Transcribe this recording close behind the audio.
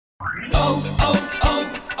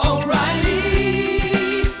O'Reilly.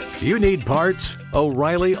 You need parts?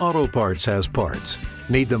 O'Reilly Auto Parts has parts.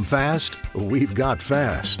 Need them fast? We've got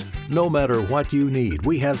fast. No matter what you need,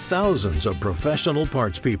 we have thousands of professional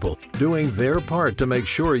parts people doing their part to make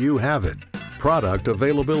sure you have it. Product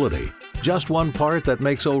availability. Just one part that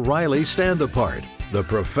makes O'Reilly stand apart. The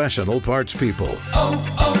professional parts people.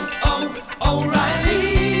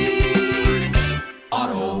 O'Reilly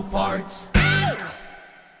Auto Parts.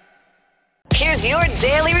 Here's your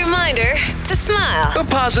daily reminder to smile. A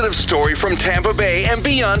positive story from Tampa Bay and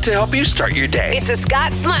beyond to help you start your day. It's a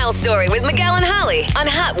Scott Smile Story with Miguel and Holly on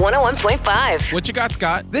Hot 101.5. What you got,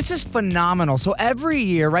 Scott? This is phenomenal. So every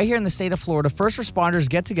year, right here in the state of Florida, first responders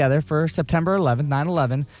get together for September 11th,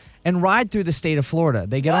 9/11, and ride through the state of Florida.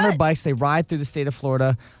 They get on their bikes, they ride through the state of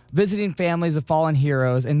Florida, visiting families of fallen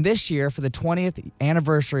heroes. And this year, for the 20th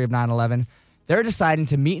anniversary of 9/11, they're deciding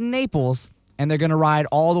to meet in Naples, and they're going to ride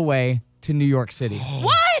all the way to New York City.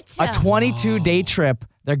 What? A 22-day trip.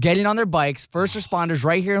 They're getting on their bikes, first responders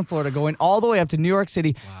right here in Florida, going all the way up to New York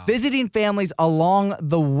City, visiting families along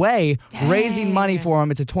the way, raising money for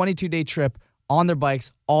them. It's a 22-day trip on their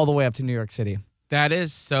bikes all the way up to New York City. That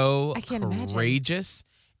is so I can't imagine. courageous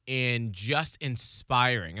and just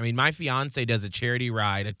inspiring. I mean, my fiance does a charity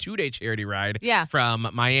ride, a 2-day charity ride from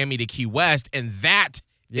Miami to Key West, and that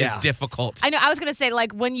is difficult. I know. I was going to say,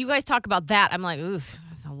 like, when you guys talk about that, I'm like, oof,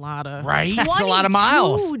 that's a lot of... Right? That's a lot of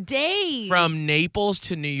miles. 2 days. From Naples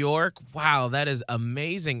to New York. Wow, that is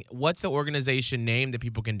amazing. What's the organization name that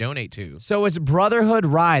people can donate to? So it's Brotherhood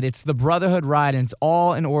Ride. It's the Brotherhood Ride, and it's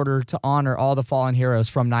all in order to honor all the fallen heroes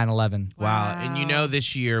from 9/11. Wow. And you know,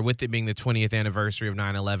 this year, with it being the 20th anniversary of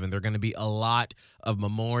 9/11, there are going to be a lot of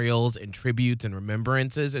memorials and tributes and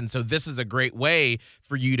remembrances. And so this is a great way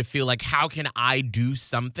for you to feel like, how can I do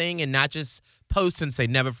something and not just post and say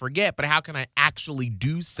never forget, but how can I actually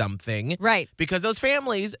do something? Right. Because those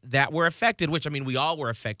families that were affected, which, I mean, we all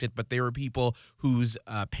were affected, but they were people whose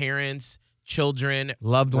parents, children,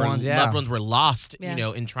 Loved ones were lost, you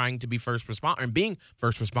know, in trying to be first responder and being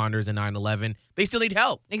first responders in 9/11. They still need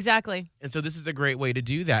help. Exactly. And so this is a great way to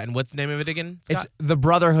do that. And what's the name of it again, Scott? It's the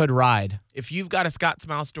Brotherhood Ride. If you've got a Scott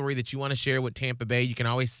Smile story that you want to share with Tampa Bay, you can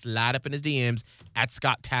always slide up in his DMs at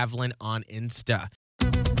Scott Tavlin on Insta.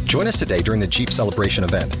 Join us today during the Jeep Celebration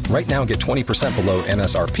event. Right now, get 20% below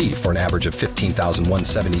MSRP for an average of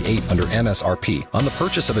 $15,178 under MSRP on the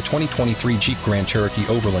purchase of a 2023 Jeep Grand Cherokee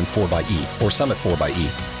Overland 4xE or Summit 4xE.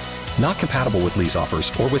 Not compatible with lease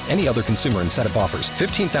offers or with any other consumer incentive offers.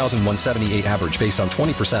 $15,178 average based on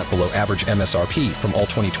 20% below average MSRP from all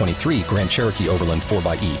 2023 Grand Cherokee Overland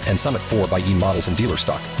 4xE and Summit 4xE models in dealer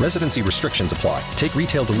stock. Residency restrictions apply. Take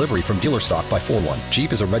retail delivery from dealer stock by 4/1.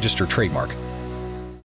 Jeep is a registered trademark.